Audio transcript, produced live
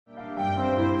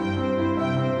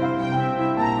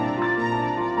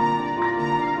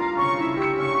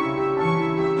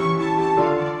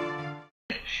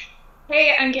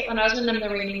Kaetlyn Osmond. I'm the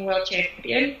reigning world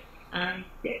champion. Yeah,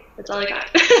 that's all I got.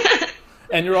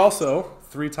 And you're also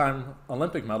three-time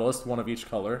Olympic medalist, one of each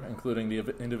color, including the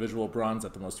individual bronze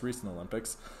at the most recent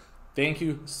Olympics. Thank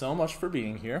you so much for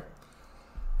being here.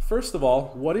 First of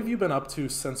all, what have you been up to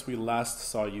since we last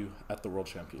saw you at the World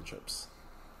Championships?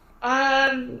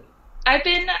 I've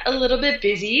been a little bit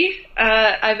busy.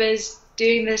 I was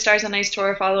doing the Stars on Ice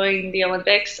tour following the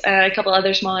Olympics, a couple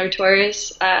other smaller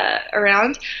tours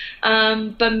around.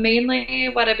 But mainly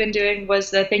what I've been doing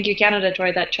was the Thank You Canada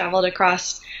tour that traveled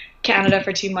across Canada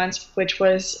for 2 months, which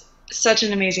was such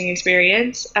an amazing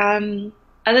experience.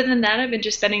 Other than that, I've been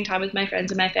just spending time with my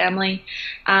friends and my family,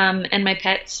 and my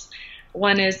pets.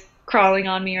 One is crawling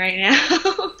on me right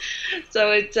now.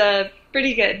 So it's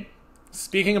pretty good.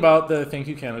 Speaking about the Thank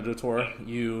You Canada tour,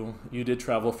 you did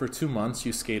travel for 2 months.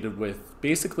 You skated with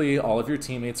basically all of your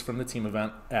teammates from the team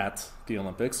event at the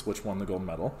Olympics, which won the gold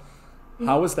medal.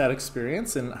 How was that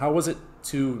experience, and how was it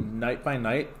to night by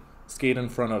night skate in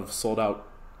front of sold out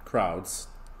crowds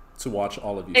to watch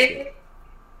all of you skate?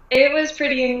 It was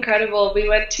pretty incredible. We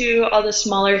went to all the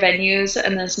smaller venues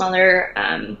and the smaller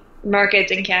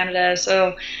markets in Canada,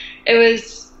 so it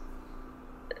was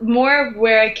more of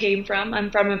where I came from. I'm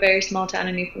from a very small town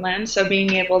in Newfoundland, so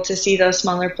being able to see those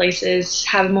smaller places,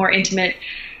 have a more intimate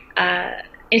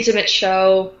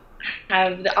show,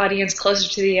 have the audience closer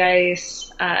to the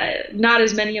ice, not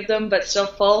as many of them, but still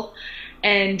full,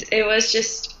 and it was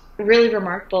just really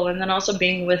remarkable. And then also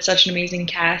being with such an amazing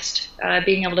cast,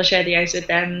 being able to share the ice with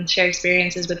them, share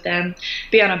experiences with them,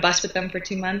 be on a bus with them for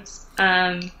 2 months.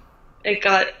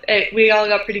 We all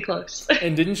got pretty close.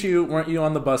 And weren't you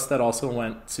on the bus that also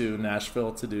went to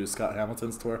Nashville to do Scott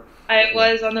Hamilton's tour? I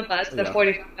was on the bus, the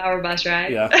 45-hour bus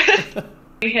ride. Yeah.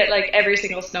 We hit like every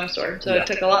single snowstorm, so it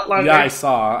took a lot longer. Yeah, I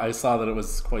saw that it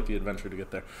was quite the adventure to get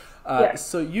there. Yeah.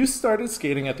 So you started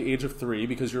skating at the age of 3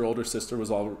 because your older sister was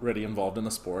already involved in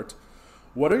the sport.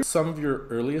 What are some of your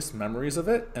earliest memories of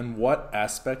it, and what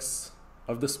aspects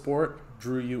of the sport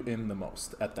drew you in the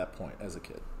most at that point as a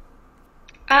kid?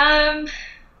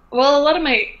 Well, a lot of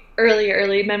my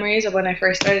early memories of when I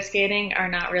first started skating are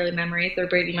not really memories. They're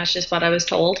pretty much just what I was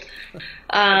told.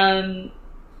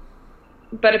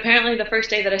 But apparently the first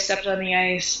day that I stepped on the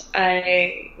ice,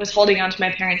 I was holding onto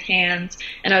my parents' hands,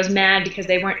 and I was mad because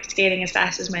they weren't skating as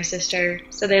fast as my sister.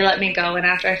 So they let me go, and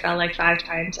after I fell like 5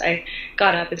 times, I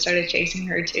got up and started chasing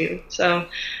her too. So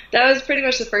that was pretty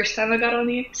much the first time I got on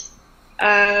the ice.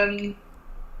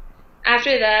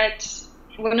 After that,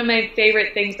 one of my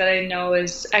favorite things that I know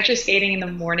is actually skating in the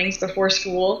mornings before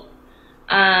school.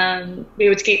 We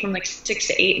would skate from like 6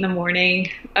 to 8 in the morning.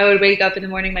 I would wake up in the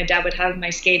morning. My dad would have my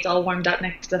skates all warmed up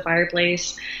next to the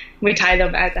fireplace. We'd tie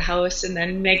them at the house and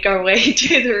then make our way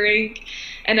to the rink.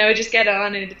 And I would just get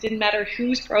on, and it didn't matter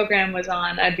whose program was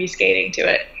on, I'd be skating to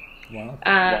it.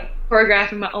 Wow.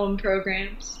 Choreographing my own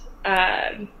programs,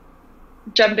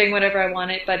 jumping whatever I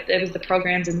wanted, but it was the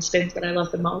programs and the spins that I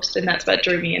loved the most, and that's what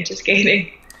drew me into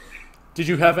skating. Did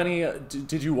you have any?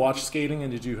 Did you watch skating,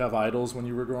 and did you have idols when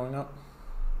you were growing up?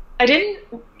 I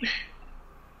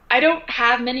don't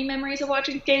have many memories of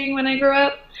watching skating when I grew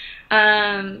up.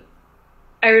 I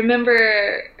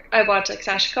remember I watched like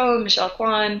Sasha Cohen, Michelle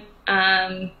Kwan,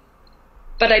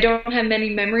 but I don't have many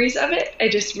memories of it. I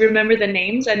just remember the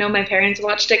names. I know my parents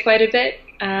watched it quite a bit,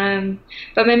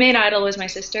 but my main idol was my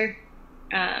sister.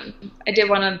 I did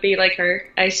want to be like her.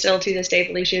 I still to this day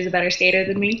believe she was a better skater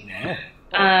than me.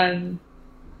 Wow.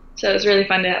 So it was really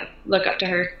fun to look up to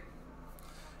her.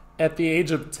 At the age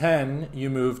of 10, you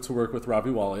moved to work with Ravi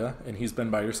Walia, and he's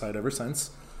been by your side ever since.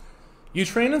 You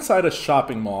train inside a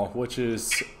shopping mall, which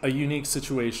is a unique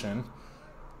situation.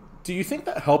 Do you think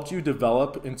that helped you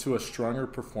develop into a stronger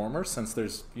performer, since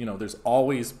there's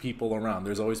always people around.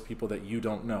 There's always people that you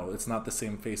don't know. It's not the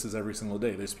same faces every single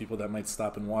day. There's people that might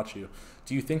stop and watch you.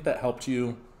 Do you think that helped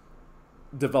you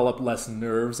develop less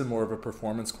nerves and more of a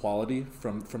performance quality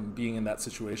from being in that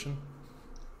situation?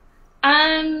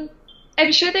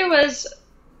 I'm sure there was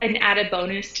an added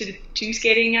bonus to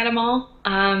skating at a mall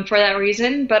for that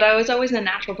reason, but I was always a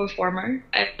natural performer.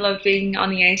 I loved being on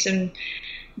the ice and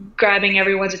grabbing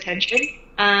everyone's attention.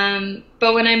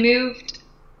 But when I moved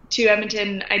to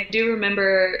Edmonton, I do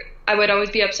remember I would always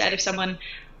be upset if someone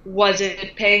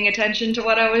wasn't paying attention to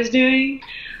what I was doing.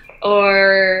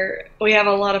 Or we have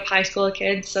a lot of high school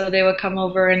kids, so they would come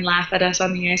over and laugh at us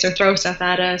on the ice or throw stuff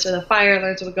at us, or the fire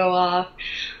alerts would go off.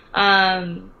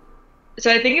 So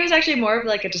I think it was actually more of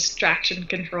like a distraction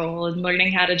control and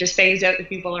learning how to just phase out the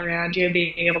people around you and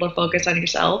being able to focus on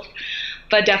yourself.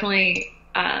 But definitely,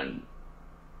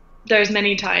 there's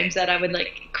many times that I would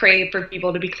like crave for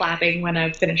people to be clapping when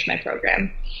I finished my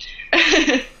program.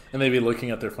 And they'd be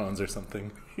looking at their phones or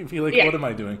something. You'd be like, Yeah. what am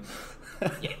I doing?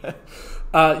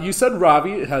 Yeah. You said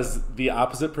Ravi has the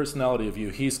opposite personality of you.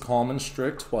 He's calm and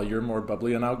strict while you're more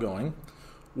bubbly and outgoing.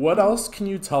 What else can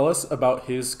you tell us about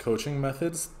his coaching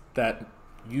methods that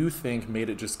you think made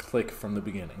it just click from the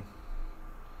beginning?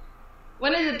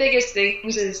 One of the biggest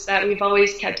things is that we've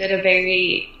always kept it a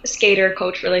very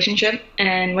skater-coach relationship,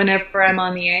 and whenever I'm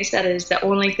on the ice, that is the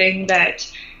only thing that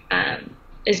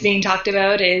is being talked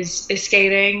about is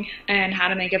skating and how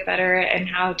to make it better and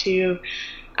how to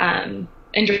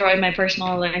enjoy my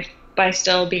personal life by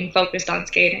still being focused on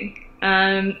skating.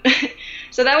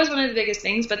 So that was one of the biggest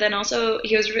things, but then also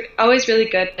he was always really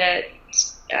good at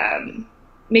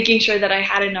making sure that I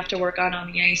had enough to work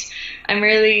on the ice. I'm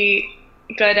really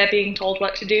good at being told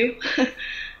what to do,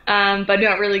 but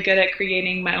not really good at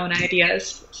creating my own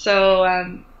ideas.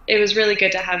 So it was really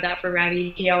good to have that for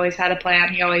Ravi. He always had a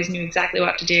plan. He always knew exactly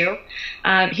what to do.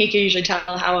 He could usually tell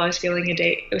how I was feeling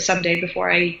some day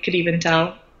before I could even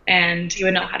tell, and he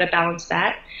would know how to balance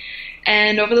that.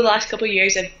 And over the last couple of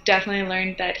years, I've definitely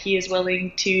learned that he is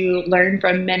willing to learn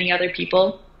from many other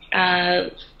people,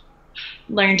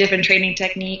 learn different training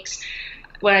techniques.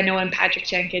 Well, I know when Patrick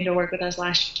Chen came to work with us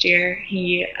last year,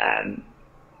 he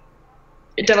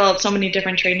developed so many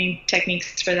different training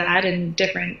techniques for that and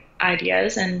different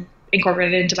ideas and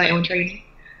incorporated it into my own training.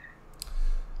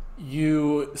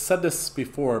 You said this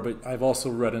before, but I've also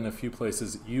read in a few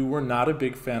places, you were not a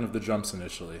big fan of the jumps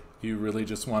initially. You really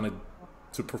just wanted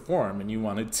to perform, and you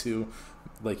wanted to,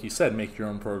 like you said, make your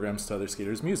own programs to other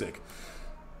skaters' music.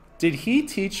 Did he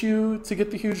teach you to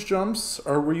get the huge jumps,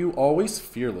 or were you always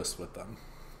fearless with them?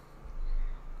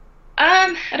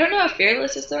 I don't know if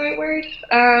fearless is the right word,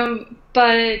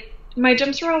 but my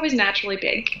jumps were always naturally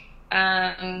big.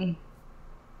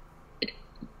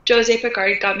 Jose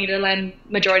Picard got me to land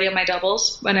majority of my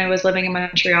doubles when I was living in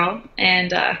Montreal,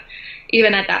 and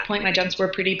even at that point, my jumps were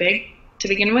pretty big to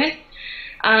begin with.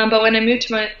 But when I moved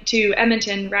to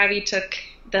Edmonton, Ravi took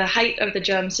the height of the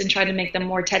jumps and tried to make them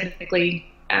more technically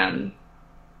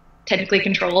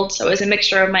controlled. So it was a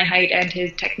mixture of my height and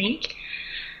his technique.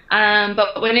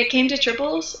 But when it came to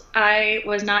triples, I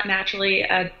was not naturally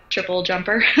a triple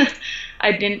jumper.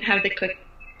 I didn't have the quick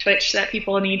twitch that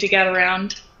people need to get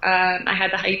around. I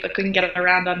had the height but couldn't get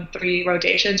around on 3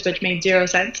 rotations, which made 0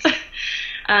 sense.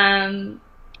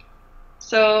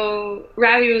 So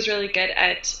Ravi was really good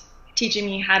at teaching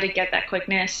me how to get that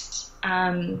quickness.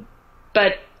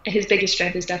 But his biggest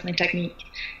strength is definitely technique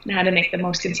and how to make the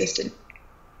most consistent.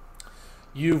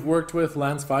 You've worked with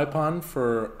Lance Vipon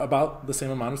for about the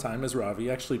same amount of time as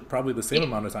Ravi, actually probably the same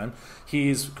amount of time.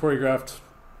 He's choreographed,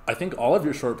 I think, all of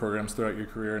your short programs throughout your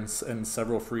career and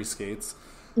several free skates.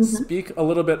 Mm-hmm. Speak a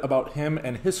little bit about him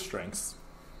and his strengths.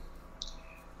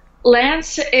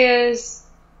 Lance is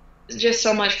just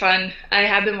so much fun. I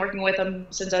have been working with him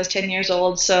since I was 10 years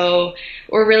old, so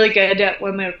we're really good at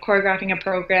when we're choreographing a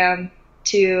program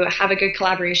to have a good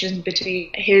collaboration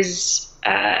between his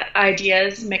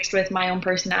ideas mixed with my own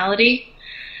personality.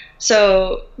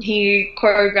 So he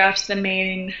choreographs the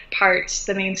main parts,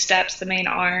 the main steps, the main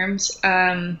arms,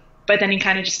 but then he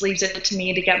kind of just leaves it to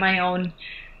me to get my own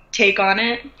take on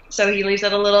it. So he leaves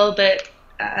it a little bit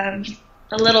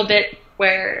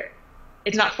where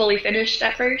it's not fully finished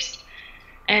at first,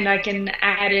 and I can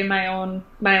add in my own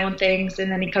things,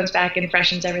 and then he comes back and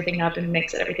freshens everything up and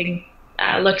makes everything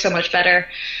look so much better.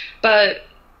 But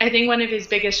I think one of his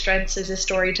biggest strengths is his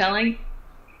storytelling.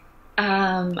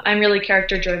 I'm really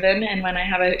character driven, and when I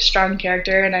have a strong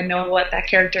character and I know what that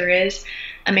character is,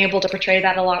 I'm able to portray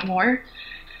that a lot more.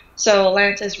 So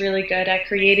Lance is really good at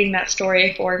creating that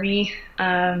story for me,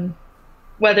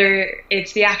 whether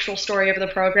it's the actual story of the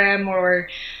program or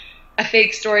a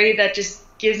fake story that just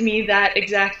gives me that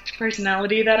exact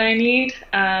personality that I need.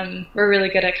 We're really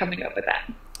good at coming up with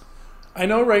that. I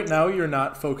know right now you're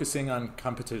not focusing on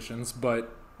competitions,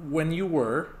 but when you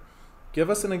were, give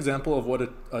us an example of what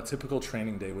a typical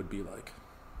training day would be like.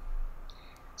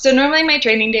 So normally my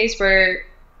training days were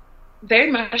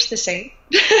very much the same.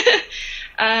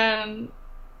 I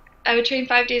would train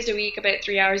 5 days a week, about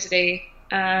 3 hours a day.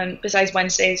 Besides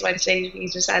Wednesdays we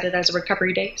decided as a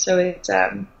recovery day, so it's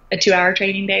a 2-hour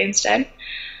training day instead.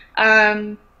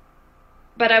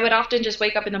 But I would often just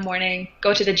wake up in the morning,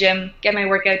 go to the gym, get my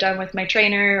workout done with my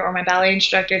trainer or my ballet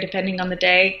instructor, depending on the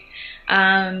day.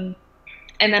 And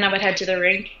then I would head to the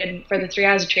rink, and for the 3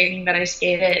 hours of training that I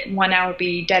skated, 1 hour would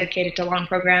be dedicated to long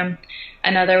program,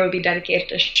 another would be dedicated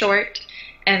to short,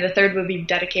 and the third would be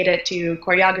dedicated to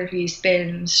choreography,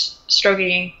 spins,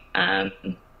 stroking,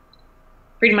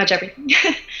 pretty much everything.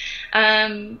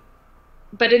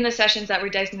 but in the sessions that were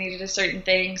designated to certain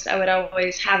things, I would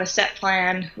always have a set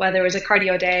plan, whether it was a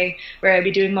cardio day where I'd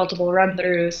be doing multiple run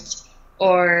throughs,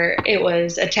 or it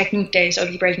was a technique day, so I'd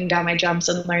be breaking down my jumps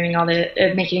and learning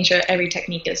making sure every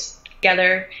technique is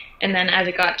together. And then as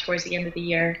it got towards the end of the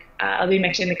year, I'll be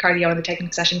mixing the cardio and the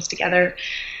technique sessions together.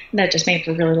 And that just made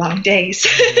for really long days.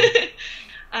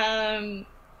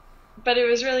 But it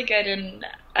was really good, and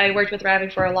I worked with Ravi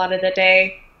for a lot of the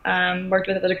day, worked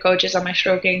with other coaches on my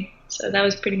stroking. So that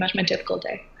was pretty much my typical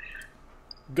day.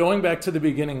 Going back to the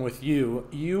beginning with you,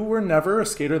 you were never a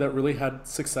skater that really had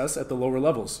success at the lower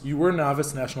levels. You were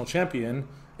novice national champion,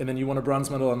 and then you won a bronze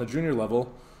medal on the junior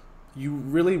level. You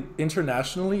really,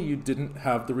 internationally, you didn't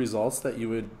have the results that you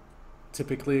would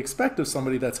typically expect of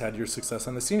somebody that's had your success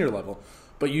on the senior level.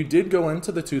 But you did go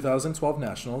into the 2012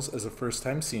 Nationals as a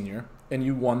first-time senior, and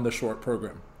you won the short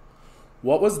program.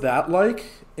 What was that like,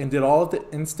 and did all of the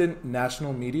instant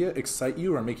national media excite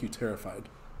you or make you terrified?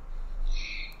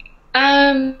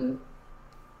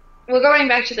 Well, going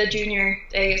back to the junior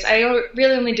days, I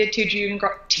really only did two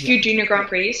junior Grand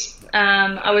Prix.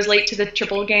 I was late to the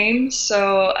triple games,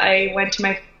 so I went to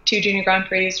my two junior Grand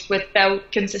Prix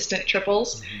without consistent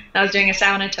triples. Mm-hmm. I was doing a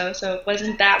sauna toe, so it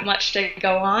wasn't that much to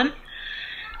go on.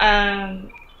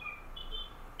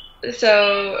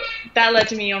 So that led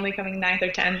to me only coming 9th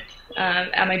or 10th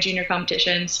at my junior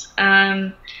competitions.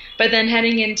 But then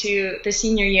heading into the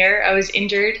senior year, I was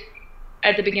injured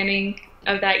at the beginning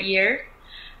of that year.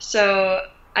 So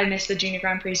I missed the junior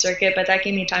Grand Prix circuit, but that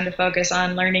gave me time to focus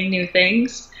on learning new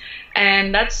things.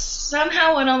 And that's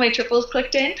somehow when all my triples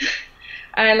clicked in.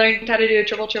 I learned how to do a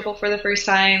triple-triple for the first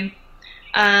time.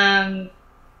 I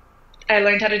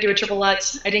learned how to do a triple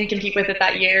Lutz. I didn't compete with it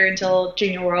that year until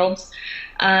Junior Worlds.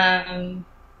 But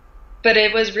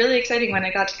it was really exciting when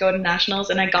I got to go to Nationals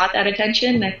and I got that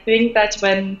attention. I think that's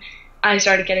when I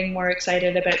started getting more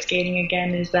excited about skating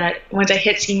again, is that once I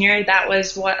hit senior, that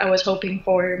was what I was hoping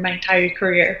for my entire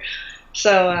career.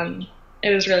 So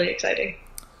it was really exciting.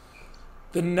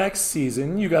 The next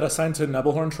season, you got assigned to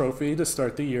Nebelhorn Trophy to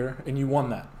start the year, and you won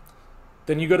that.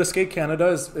 Then you go to Skate Canada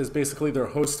as basically their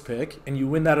host pick, and you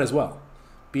win that as well,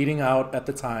 beating out, at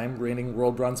the time, reigning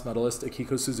world bronze medalist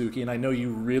Akiko Suzuki, and I know you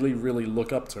really, really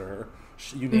look up to her.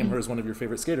 You name her as one of your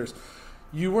favorite skaters.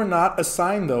 You were not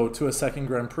assigned, though, to a second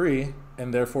Grand Prix,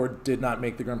 and therefore did not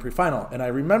make the Grand Prix final. And I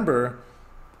remember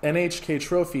NHK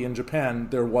Trophy in Japan,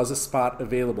 there was a spot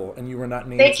available, and you were not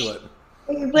named to it.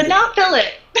 They would not fill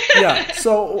it. Yeah.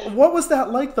 So what was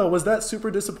that like, though? Was that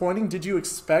super disappointing? Did you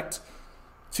expect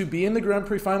to be in the Grand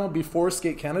Prix final before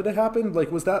Skate Canada happened?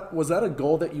 Like, was that a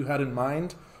goal that you had in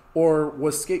mind, or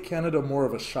was Skate Canada more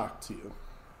of a shock to you?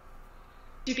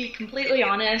 To be completely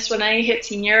honest, when I hit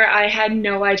senior, I had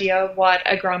no idea what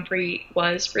a Grand Prix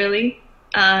was, really.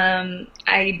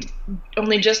 I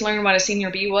only just learned what a Senior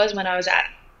B was when I was at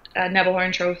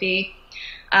Nebelhorn Trophy.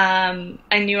 I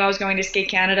knew I was going to Skate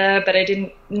Canada, but I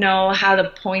didn't know how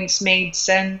the points made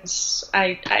sense.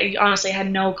 I honestly had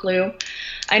no clue.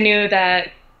 I knew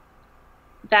that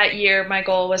year my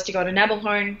goal was to go to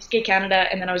Nebelhorn, Skate Canada,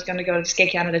 and then I was going to go to the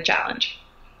Skate Canada Challenge.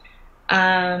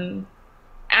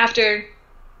 After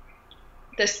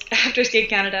Skate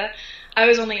Canada, I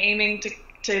was only aiming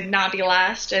to not be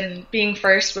last, and being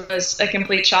first was a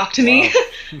complete shock to me.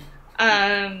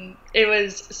 Wow. It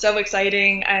was so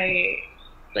exciting. I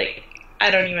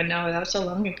don't even know. That was so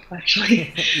long ago,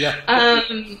 actually. Yeah.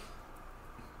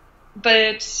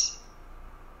 But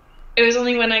it was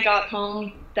only when I got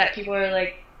home that people were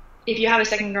like, if you have a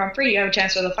second Grand Prix, you have a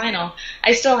chance for the final.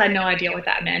 I still had no idea what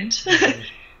that meant.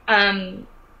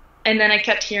 And then I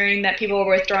kept hearing that people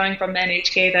were withdrawing from the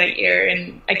NHK that year,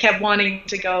 and I kept wanting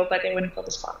to go, but they wouldn't fill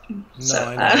the spot. No, so,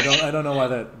 I know. I don't know why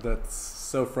that's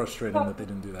so frustrating that they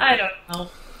didn't do that. I don't know.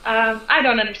 I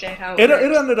don't understand how it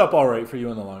ended up all right for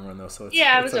you in the long run, though. So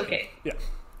it was okay. Yeah.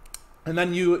 And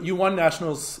then you won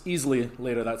Nationals easily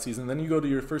later that season. Then you go to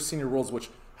your first Senior Worlds, which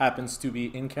happens to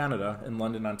be in Canada, in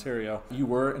London, Ontario. You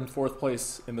were in 4th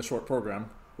place in the short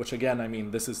program, which again, I mean,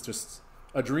 this is just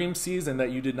a dream season that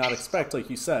you did not expect, like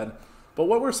you said. But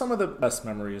what were some of the best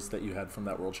memories that you had from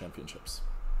that World Championships?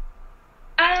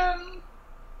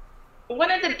 One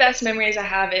of the best memories I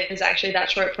have is actually that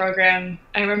short program.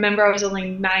 I remember I was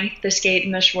only 9th to skate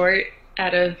in the short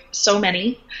out of so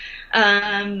many.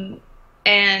 And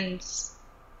I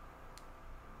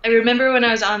remember when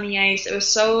I was on the ice, it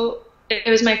was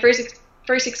my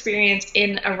first experience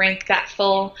in a rink that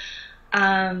full,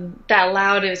 that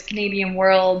loud. It was Canadian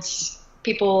Worlds.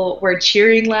 People were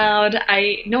cheering loud.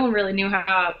 No one really knew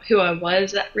who I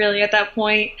was really at that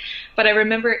point. But I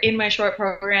remember in my short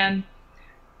program,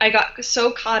 I got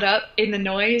so caught up in the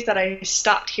noise that I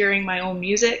stopped hearing my own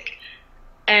music.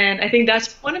 And I think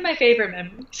that's one of my favorite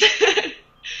memories.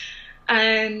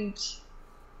 And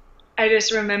I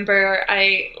just remember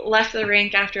I left the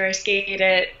rink after I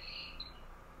skated,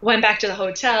 went back to the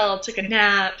hotel, took a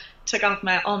nap, took off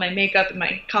all my makeup and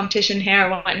my competition hair,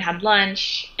 went and had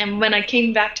lunch. And when I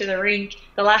came back to the rink,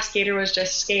 the last skater was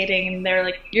just skating, and they're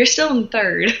like, "You're still in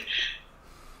third."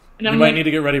 And you might need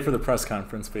to get ready for the press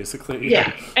conference, basically.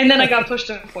 Yeah. And then I got pushed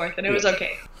to fourth, and it was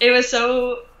okay. It was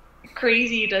so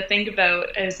crazy to think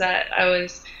about, is that I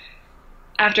was,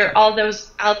 after all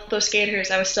those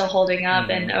skaters, I was still holding up,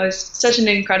 and it was such an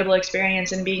incredible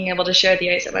experience, and being able to share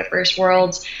the ice at my first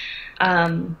Worlds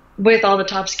with all the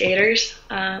top skaters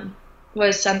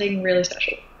was something really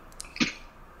special.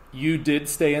 You did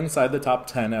stay inside the top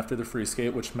 10 after the free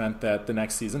skate, which meant that the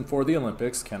next season for the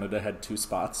Olympics, Canada had 2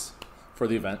 spots for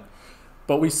the event.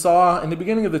 But we saw in the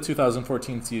beginning of the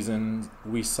 2014 season,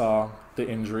 we saw the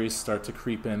injuries start to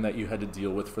creep in that you had to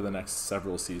deal with for the next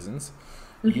several seasons.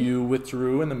 Mm-hmm. You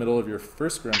withdrew in the middle of your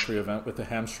first Grand Prix event with a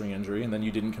hamstring injury, and then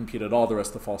you didn't compete at all the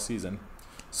rest of the fall season.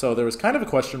 So there was kind of a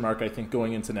question mark, I think,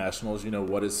 going into nationals.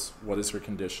 What is her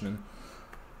condition?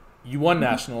 You won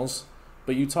nationals,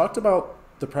 but you talked about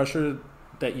the pressure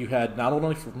that you had not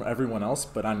only from everyone else,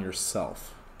 but on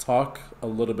yourself. Talk a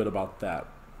little bit about that.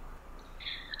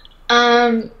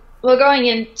 Well, going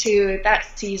into that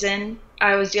season,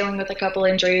 I was dealing with a couple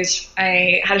injuries.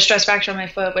 I had a stress fracture on my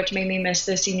foot, which made me miss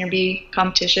the Senior B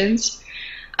competitions.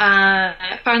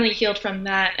 I finally healed from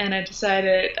that, and I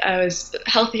decided I was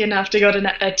healthy enough to go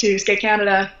to Skate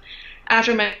Canada.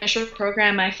 After my initial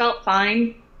program, I felt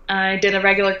fine. I did a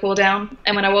regular cool down,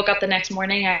 and when I woke up the next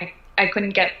morning, I couldn't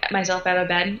get myself out of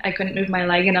bed. I couldn't move my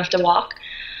leg enough to walk.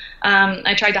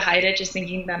 I tried to hide it, just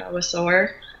thinking that I was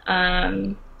sore.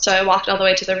 So I walked all the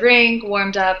way to the rink,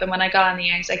 warmed up, and when I got on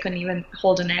the ice, I couldn't even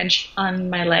hold an edge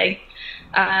on my leg.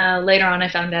 Later on, I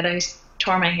found out I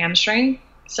tore my hamstring,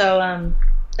 so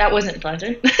that wasn't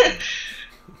pleasant.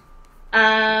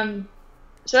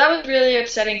 So that was really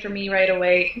upsetting for me right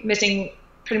away, missing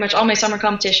pretty much all my summer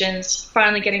competitions,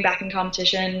 finally getting back in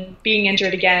competition, being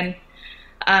injured again.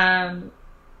 But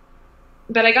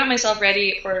I got myself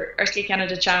ready for our Skate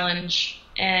Canada Challenge,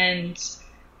 and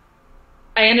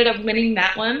I ended up winning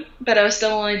that one, but I was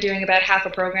still only doing about half a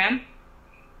program.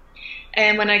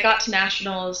 And when I got to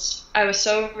nationals, I was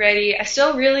so ready. I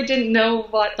still really didn't know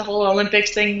what the whole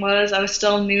Olympics thing was. I was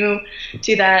still new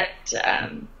to that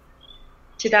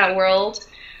world.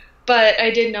 But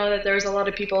I did know that there was a lot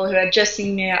of people who had just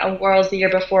seen me at Worlds the year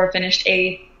before,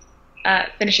 finishing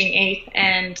eighth,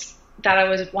 and that I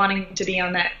was wanting to be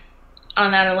on that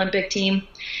Olympic team.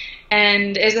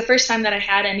 And it was the first time that I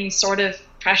had any sort of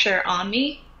pressure on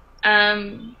me.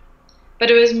 But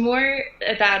it was more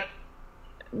about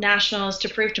nationals to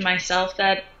prove to myself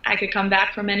that I could come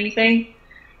back from anything.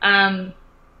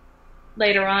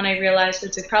 Later on, I realized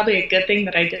it's probably a good thing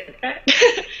that I did that.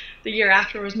 The year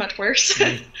after was much worse.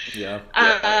 Yeah.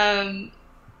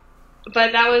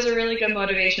 But that was a really good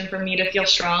motivation for me to feel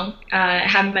strong. I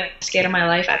hadn't been skating in my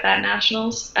life at that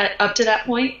nationals up to that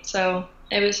point, so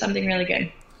it was something really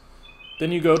good.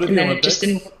 Then you go to the Olympics. It just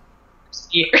didn't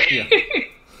year. Yeah.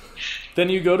 Then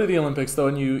you go to the Olympics, though,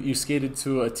 and you skated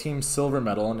to a team silver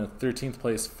medal and a 13th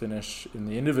place finish in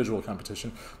the individual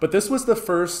competition. But this was the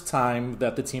first time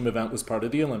that the team event was part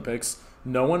of the Olympics.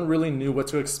 No one really knew what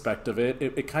to expect of it.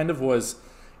 It kind of was,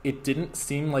 it didn't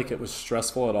seem like it was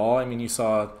stressful at all. I mean, you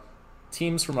saw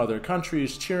teams from other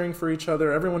countries cheering for each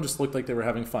other. Everyone just looked like they were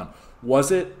having fun.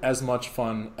 Was it as much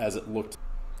fun as it looked?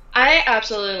 I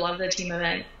absolutely love the team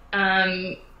event.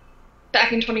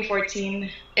 Back in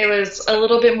 2014, it was a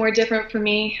little bit more different for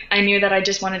me. I knew that I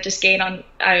just wanted to skate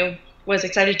I was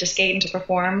excited to skate and to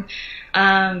perform.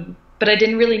 But I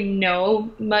didn't really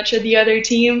know much of the other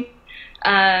team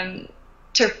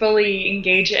to fully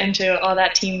engage into all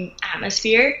that team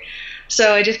atmosphere.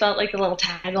 So I just felt like the little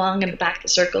tag along in the back of the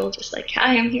circle, just like,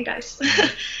 hi, I'm here, guys.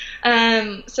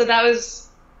 So that was,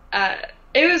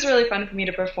 it was really fun for me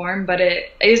to perform, but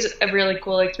it is a really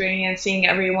cool experience seeing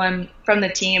everyone from the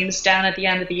teams down at the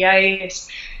end of the ice,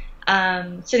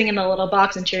 sitting in the little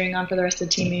box and cheering on for the rest of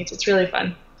the teammates. It's really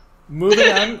fun.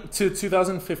 Moving on to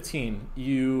 2015,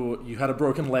 you had a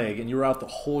broken leg and you were out the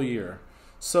whole year.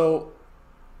 So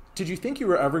did you think you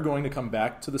were ever going to come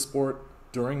back to the sport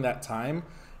during that time?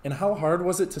 And how hard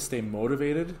was it to stay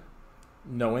motivated,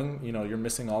 knowing you're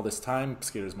missing all this time?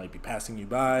 Skaters might be passing you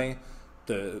by.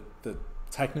 The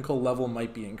technical level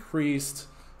might be increased.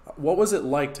 What was it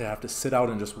like to have to sit out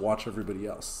and just watch everybody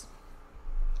else?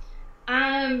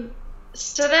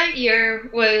 So that year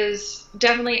was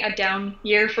definitely a down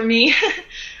year for me.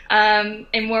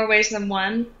 in more ways than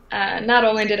one. Not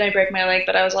only did I break my leg,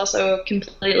 but I was also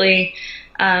completely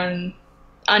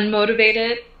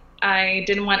unmotivated. I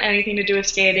didn't want anything to do with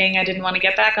skating. I didn't want to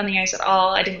get back on the ice at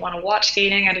all. I didn't want to watch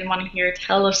skating. I didn't want to hear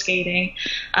tell of skating.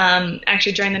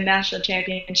 Actually, during the national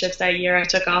championships that year, I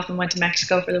took off and went to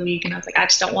Mexico for the week, and I was like, I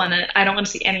just don't want to. I don't want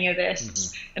to see any of this.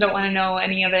 Mm-hmm. I don't want to know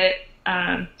any of it.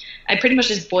 I pretty much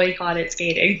just boycotted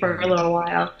skating for a little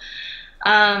while.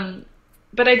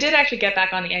 But I did actually get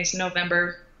back on the ice in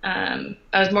November. I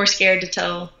was more scared to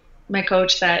tell my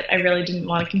coach that I really didn't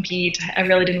want to compete. I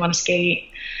really didn't want to skate.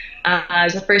 It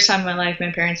was the first time in my life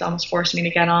my parents almost forced me to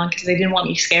get on because they didn't want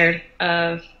me scared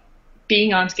of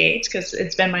being on skates, because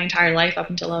it's been my entire life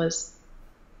up until I was,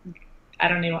 I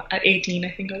don't know, at 18, I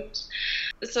think it was.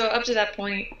 So up to that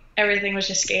point, everything was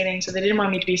just skating, so they didn't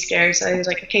want me to be scared. So I was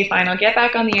like, okay, fine, I'll get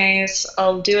back on the ice.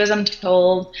 I'll do as I'm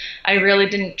told. I really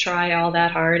didn't try all that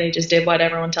hard. I just did what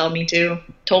everyone told me to.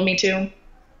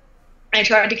 I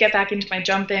tried to get back into my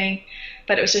jumping,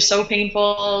 but it was just so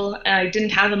painful. I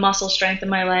didn't have the muscle strength in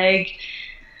my leg.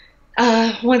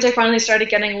 Once I finally started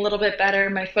getting a little bit better,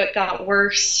 my foot got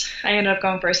worse. I ended up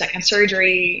going for a second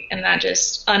surgery, and that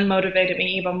just unmotivated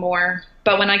me even more.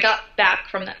 But when I got back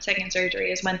from that second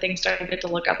surgery is when things started to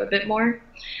look up a bit more.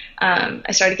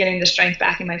 I started getting the strength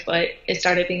back in my foot. It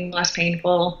started being less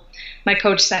painful. My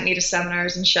coach sent me to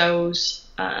seminars and shows,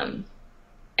 and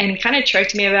kind of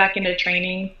tricked me back into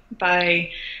training by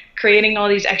creating all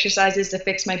these exercises to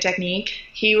fix my technique.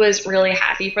 He was really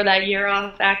happy for that year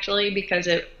off, actually, because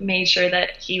it made sure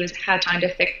that he had time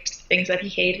to fix things that he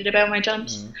hated about my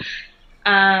jumps.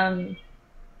 Mm-hmm.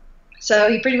 So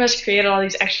he pretty much created all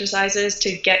these exercises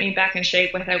to get me back in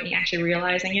shape without me actually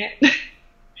realizing it.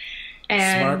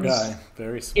 And, smart guy,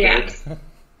 very smart.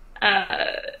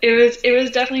 Yeah. It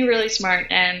was definitely really smart,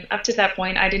 and up to that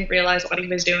point I didn't realize what he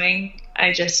was doing.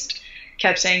 I just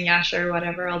kept saying, yeah, sure,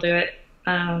 whatever, I'll do it.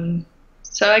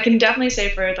 So I can definitely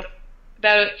say for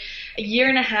about a year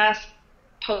and a half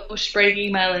post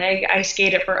breaking my leg, I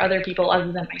skated for other people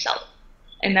other than myself,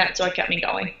 and that's what kept me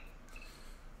going.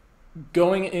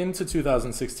 Going into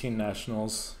 2016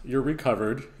 Nationals, you're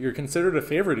recovered, you're considered a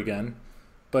favorite again,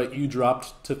 but you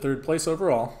dropped to third place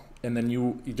overall, and then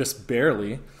you just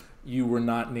barely, you were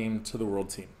not named to the world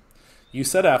team. You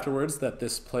said afterwards that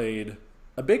this played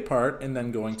a big part in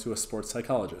then going to a sports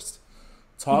psychologist.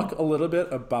 Talk a little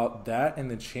bit about that and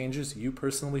the changes you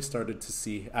personally started to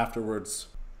see afterwards.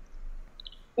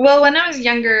 Well, when I was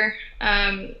younger,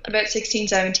 about 16,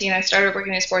 17, I started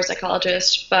working as a sports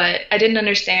psychologist, but I didn't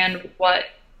understand what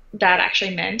that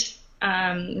actually meant.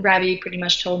 Ravi pretty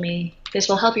much told me, this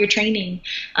will help your training.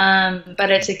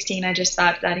 But at 16, I just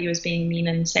thought that he was being mean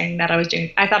and saying that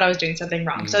I thought I was doing something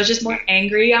wrong. So I was just more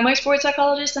angry at my sports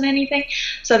psychologist than anything.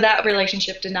 So that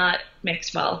relationship did not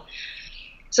mix well.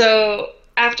 So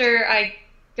after I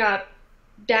got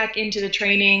back into the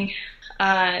training,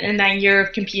 in that year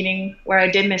of competing where I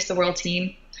did miss the world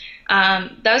team,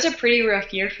 that was a pretty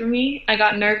rough year for me. I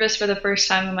got nervous for the first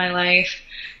time in my life,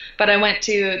 but I went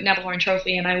to Nebelhorn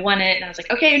Trophy and I won it, and I was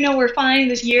like, okay, no, we're fine.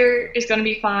 This year is going to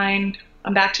be fine.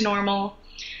 I'm back to normal.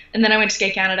 And then I went to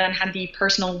Skate Canada and had the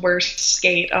personal worst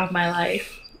skate of my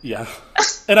life. Yeah.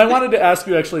 And I wanted to ask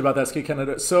you actually about that Skate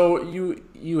Canada. So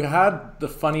you had the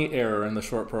funny error in the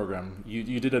short program.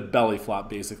 You did a belly flop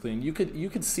basically, and you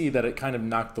could see that it kind of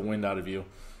knocked the wind out of you.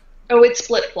 Oh, it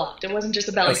split flopped. It wasn't just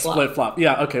a belly flop. Split flop.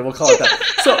 Yeah, okay, we'll call it that.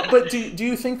 So, but do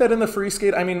you think that in the free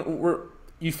skate, I mean,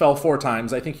 you fell 4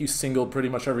 times. I think you singled pretty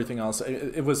much everything else.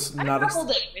 It was not. I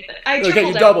doubled it. Okay,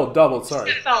 you doubled.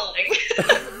 Sorry. Falling.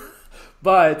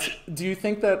 But do you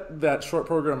think that short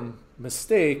program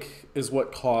mistake is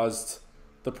what caused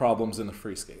the problems in the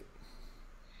free skate?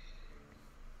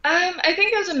 I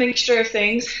think it was a mixture of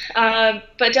things,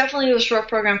 but definitely the short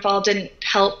program fall didn't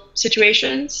help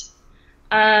situations.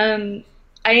 I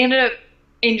ended up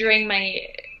injuring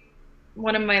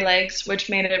one of my legs, which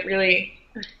made it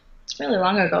it's really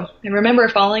long ago. I remember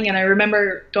falling, and I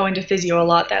remember going to physio a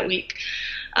lot that week.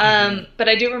 But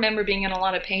I do remember being in a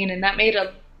lot of pain, and that made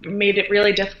it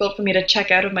really difficult for me to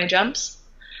check out of my jumps.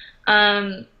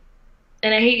 And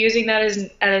I hate using that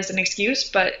as an excuse,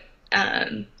 but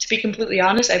to be completely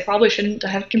honest, I probably shouldn't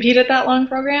have competed that long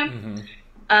program.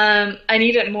 I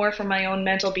need it more for my own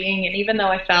mental being, and even though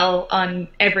I fell on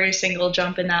every single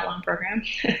jump in that long program,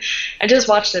 I just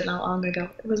watched it not long ago.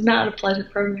 It was not a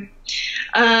pleasant program.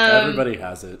 Everybody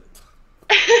has it.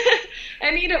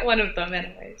 I needed one of them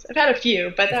anyways. I've had a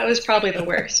few, but that was probably the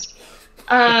worst.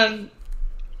 I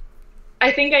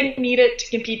think I needed to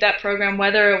compete that program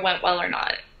whether it went well or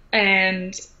not.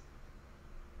 And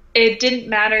it didn't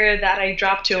matter that I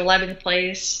dropped to 11th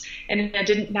place And it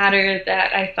didn't matter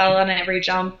that I fell on every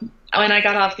jump. When I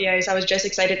got off the ice, I was just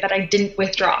excited that I didn't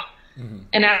withdraw. Mm-hmm.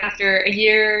 And after a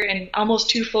year and almost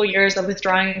 2 full years of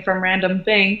withdrawing from random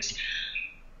things,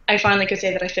 I finally could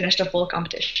say that I finished a full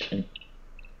competition.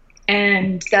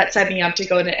 And that set me up to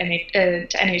go to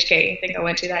NHK. I think I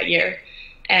went to that year.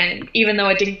 And even though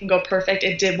it didn't go perfect,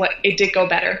 it did go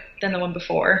better than the one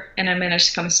before, and I managed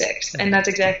to come 6th. And that's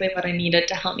exactly what I needed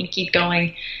to help me keep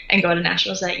going and go to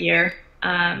nationals that year.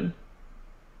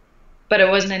 But it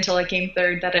wasn't until I came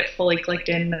 3rd that it fully clicked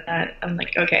in that I'm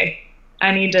like, okay,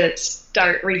 I need to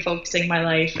start refocusing my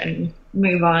life and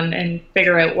move on and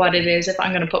figure out what it is. If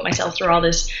I'm going to put myself through all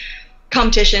this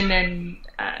competition and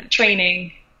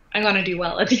training, I'm going to do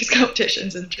well at these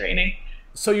competitions and training.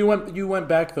 So you went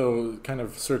back, though, kind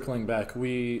of circling back.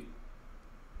 We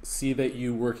see that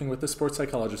you working with the sports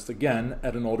psychologist again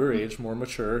at an older age, more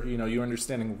mature. You know, you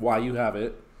understanding why you have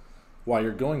it, why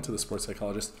you're going to the sports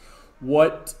psychologist.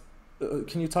 What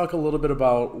can you talk a little bit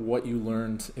about what you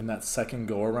learned in that second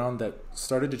go around that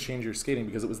started to change your skating?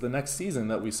 Because it was the next season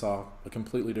that we saw a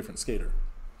completely different skater.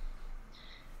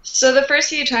 So the first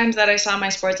few times that I saw my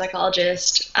sports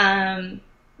psychologist,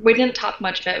 we didn't talk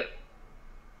much about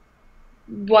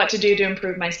what to do to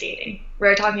improve my skating. We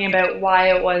were talking about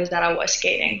why it was that I was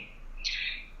skating.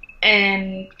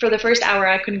 And for the first hour,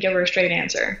 I couldn't give her a straight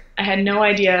answer. I had no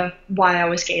idea why I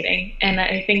was skating. And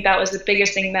I think that was the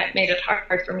biggest thing that made it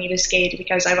hard for me to skate,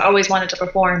 because I've always wanted to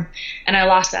perform, and I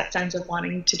lost that sense of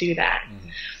wanting to do that. Mm-hmm.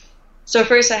 So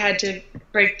first I had to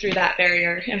break through that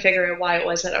barrier and figure out why it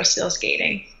was that I was still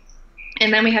skating.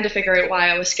 And then we had to figure out why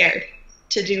I was scared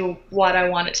to do what I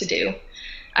wanted to do.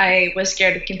 I was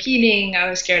scared of competing. I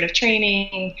was scared of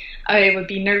training. I would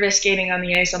be nervous skating on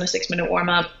the ice on a 6-minute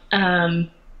warm-up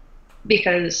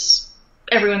because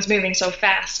everyone's moving so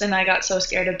fast, and I got so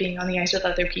scared of being on the ice with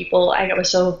other people. I was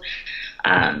so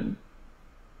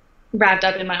wrapped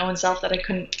up in my own self that I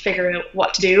couldn't figure out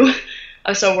what to do.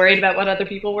 I was so worried about what other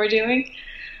people were doing.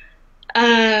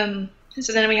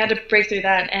 So then we had to break through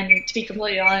that, and to be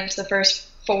completely honest, the first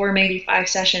 4, maybe 5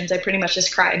 sessions, I pretty much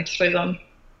just cried through them.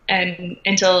 And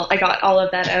until I got all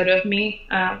of that out of me,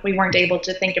 we weren't able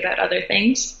to think about other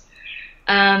things.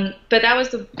 But that was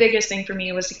the biggest thing for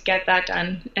me, was to get that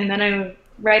done. And then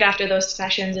right after those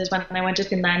sessions is when I went to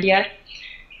Finlandia,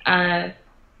 and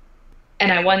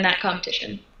I won that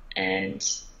competition. And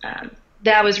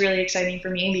that was really exciting for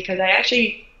me, because I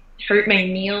actually hurt my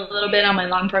knee a little bit on my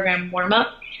long program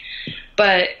warm-up.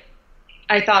 But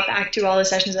I thought back to all the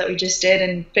sessions that we just did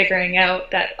and figuring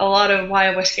out that a lot of why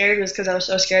I was scared was because I was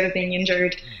so scared of being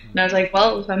injured. Mm-hmm. And I was like,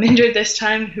 well, if I'm injured this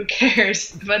time, who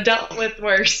cares? If I dealt with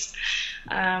worse.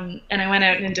 And I went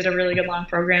out and did a really good long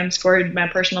program, scored my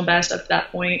personal best up to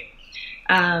that point,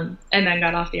 and then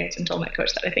got off the ice and told my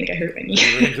coach that I think I hurt my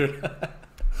knee.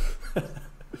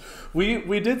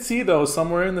 We did see, though,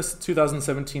 somewhere in this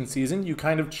 2017 season, you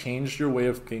kind of changed your way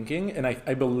of thinking, and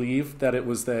I believe that it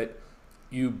was that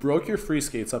you broke your free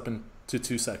skates up into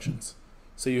 2 sections.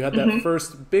 So you had that mm-hmm.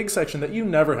 first big section that you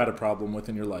never had a problem with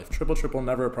in your life. Triple,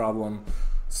 never a problem.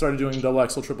 Started doing double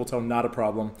axel, triple toe, not a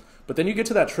problem. But then you get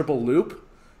to that triple loop,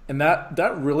 and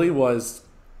that really was,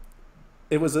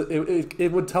 it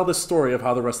would tell the story of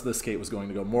how the rest of the skate was going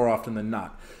to go more often than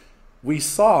not. We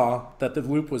saw that the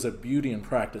loop was a beauty in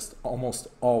practice almost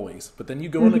always. But then you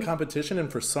go mm-hmm. into competition, and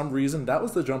for some reason, that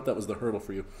was the jump that was the hurdle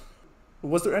for you.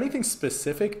 Was there anything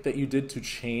specific that you did to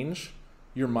change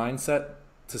your mindset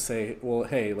to say, well,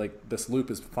 hey, like, this loop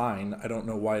is fine. I don't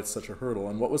know why it's such a hurdle.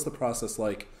 And what was the process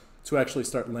like to actually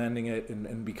start landing it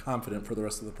and be confident for the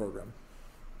rest of the program?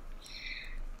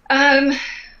 Well,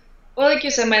 like you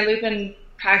said, my loop in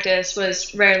practice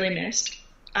was rarely missed.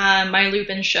 My loop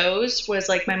in shows was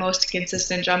like my most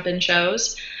consistent jump in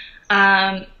shows.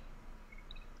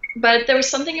 But there was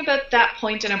something about that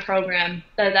point in a program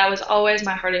that was always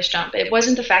my hardest jump. It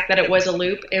wasn't the fact that it was a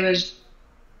loop. It was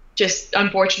just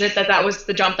unfortunate that was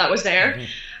the jump that was there. Mm-hmm.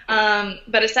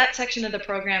 But it's that section of the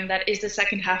program that is the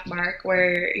second half mark,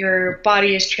 where your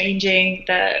body is changing,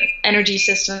 the energy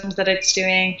systems that it's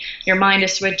doing, your mind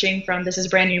is switching from this is a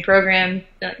brand new program,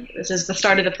 this is the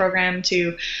start of the program,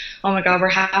 to, oh my God, we're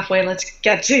halfway, let's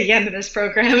get to the end of this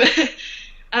program.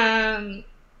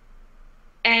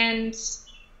 And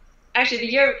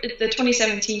actually, the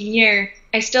 2017 year,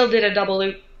 I still did a double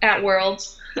loop at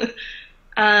Worlds,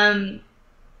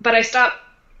 but I stopped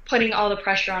putting all the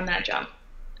pressure on that jump.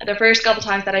 The first couple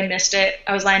times that I missed it,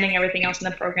 I was landing everything else in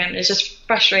the program. It was just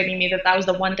frustrating me that was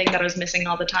the one thing that I was missing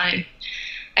all the time.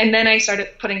 And then I started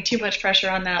putting too much pressure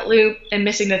on that loop and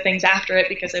missing the things after it,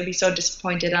 because I'd be so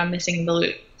disappointed on missing the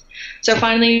loop. So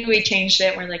finally we changed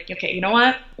it. We're like, okay, you know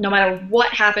what? No matter what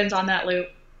happens on that loop,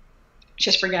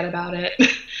 just forget about it.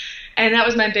 And that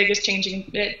was my biggest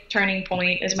turning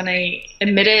point, is when I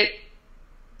admitted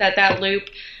that that loop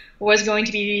was going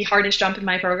to be the hardest jump in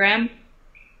my program.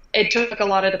 It took a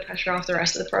lot of the pressure off the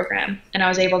rest of the program, and I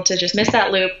was able to just miss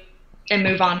that loop and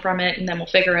move on from it, and then we'll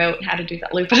figure out how to do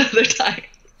that loop another time.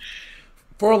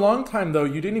 For a long time, though,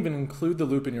 you didn't even include the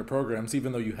loop in your programs,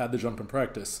 even though you had the jump in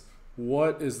practice.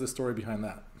 What is the story behind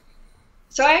that?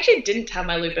 So I actually didn't have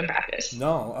my loop in practice.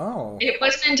 No. Oh. It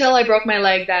wasn't until I broke my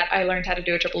leg that I learned how to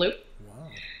do a triple loop.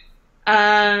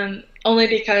 Wow. Only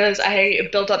because I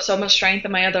built up so much strength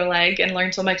in my other leg and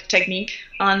learned so much technique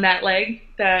on that leg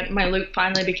that my loop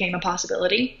finally became a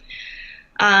possibility.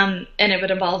 And it would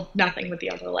involve nothing with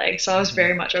the other leg. So I was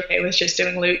very much okay with just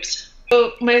doing loops.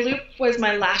 So my loop was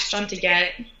my last jump to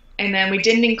get, and then we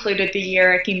didn't include it the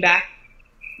year I came back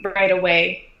right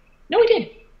away. No, we did.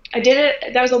 I did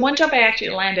it. That was the one jump I actually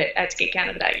landed at Skate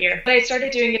Canada that year. But I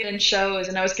started doing it in shows,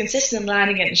 and I was consistent in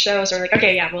landing it in shows. So we're like,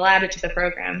 okay, yeah, we'll add it to the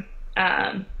program.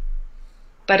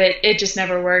 But it just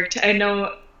never worked.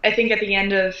 I think at the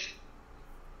end of,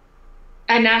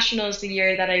 at Nationals the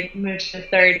year that I moved to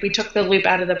third, we took the loop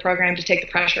out of the program to take the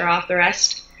pressure off the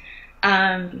rest.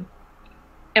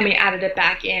 And we added it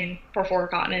back in for 4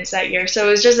 continents that year. So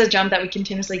it was just a jump that we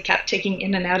continuously kept taking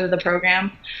in and out of the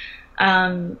program.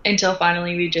 Until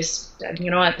finally we just said,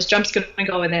 you know what, this jump's going to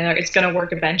go in there. It's going to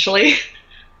work eventually.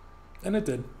 And it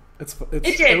did. It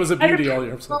did. It was a beauty all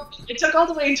year. So. It took all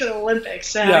the way into the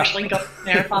Olympics to actually go in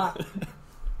there fine.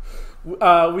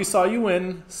 We saw you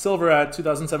win silver at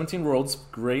 2017 Worlds.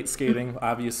 Great skating,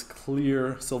 obvious,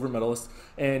 clear silver medalist.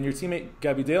 And your teammate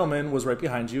Gabby Daleman was right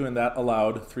behind you, and that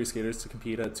allowed 3 skaters to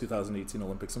compete at 2018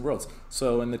 Olympics and Worlds.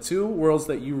 So in the 2 Worlds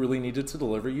that you really needed to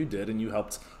deliver, you did, and you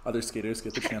helped other skaters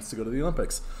get the chance to go to the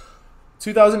Olympics.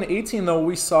 2018, though,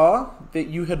 we saw that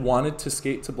you had wanted to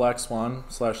skate to Black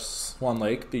Swan/Swan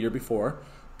Lake the year before,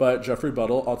 but Jeffrey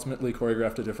Buttle ultimately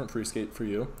choreographed a different free skate for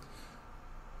you.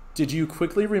 Did you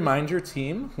quickly remind your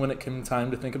team when it came time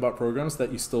to think about programs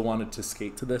that you still wanted to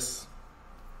skate to this?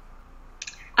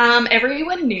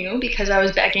 Everyone knew, because I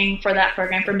was begging for that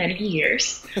program for many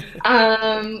years.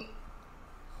 But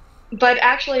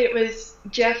actually it was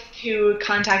Jeff who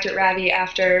contacted Ravi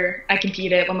after I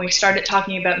competed when we started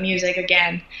talking about music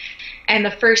again. And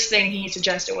the first thing he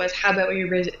suggested was, how about we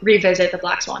revisit the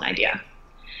Black Swan idea?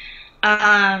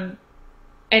 And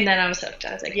then I was hooked.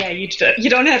 I was like, yeah, you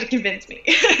don't have to convince me.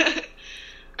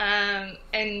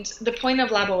 And the point of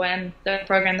La Boheme, the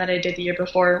program that I did the year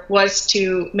before, was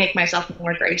to make myself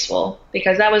more graceful,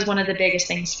 because that was one of the biggest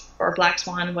things for Black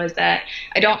Swan, was that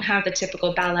I don't have the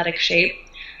typical balletic shape.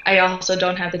 I also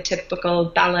don't have the typical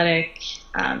balletic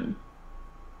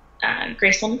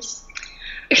gracefulness.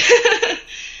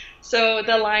 So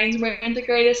the lines weren't the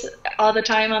greatest all the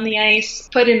time on the ice.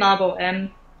 Put in La Boheme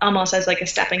almost as like a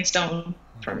stepping stone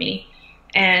for me,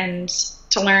 and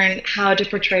to learn how to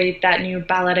portray that new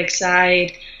balletic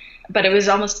side, but it was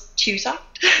almost too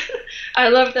soft. I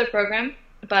loved the program,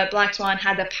 but Black Swan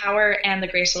had the power and the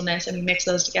gracefulness, and we mixed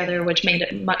those together, which made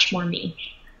it much more me.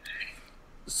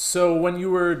 So when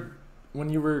you were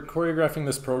choreographing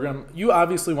this program, you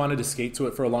obviously wanted to skate to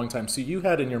it for a long time. So you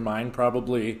had in your mind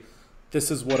probably, this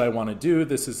is what I want to do.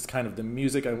 This is kind of the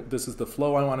music. This is the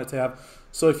flow I want it to have.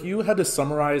 So if you had to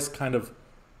summarize kind of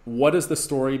what is the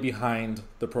story behind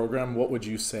the program, what would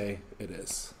you say it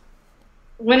is?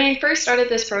 When I first started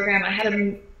this program,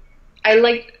 I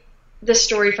liked the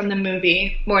story from the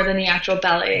movie more than the actual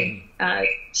ballet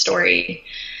story.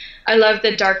 I love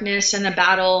the darkness and the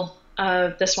battle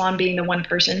of the swan being the one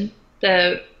person,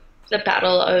 the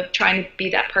battle of trying to be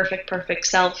that perfect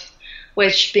self,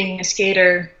 which being a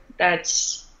skater,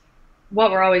 that's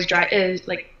what we're always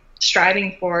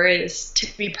striving for, is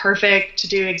to be perfect, to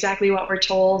do exactly what we're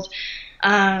told.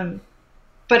 But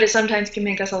it sometimes can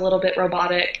make us a little bit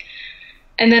robotic.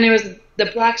 And then it was the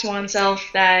Black Swan self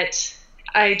that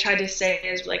I tried to say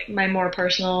is like my more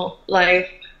personal life.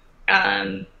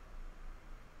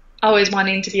 Always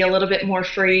wanting to be a little bit more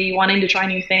free, wanting to try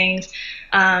new things.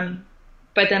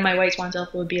 But then my White Swan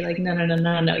self would be like,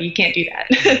 no, you can't do that.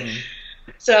 Mm-hmm.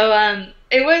 So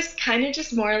it was kind of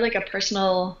just more like a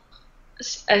personal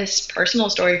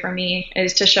story for me,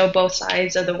 is to show both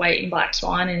sides of the White and Black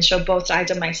Swan, and show both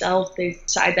sides of myself, the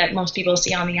side that most people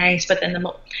see on the ice, but then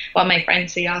what my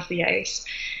friends see off the ice.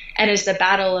 And it's the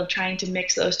battle of trying to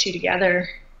mix those two together.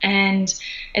 And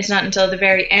it's not until the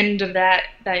very end of that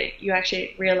you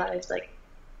actually realize, like,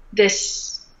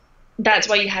 that's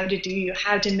what you have to do. You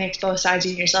have to mix both sides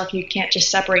of yourself. You can't just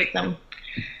separate them.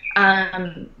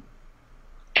 And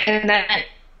that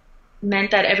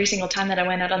meant that every single time that I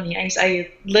went out on the ice,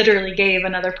 I literally gave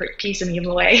another piece of me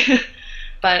away.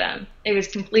 But it was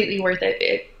completely worth it.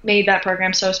 It made that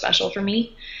program so special for me.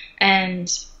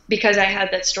 And because I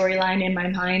had that storyline in my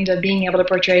mind of being able to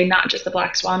portray not just the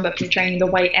black swan, but portraying the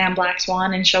white and black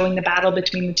swan and showing the battle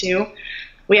between the two,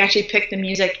 we actually picked the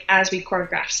music as we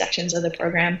choreographed sections of the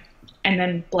program and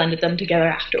then blended them together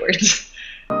afterwards.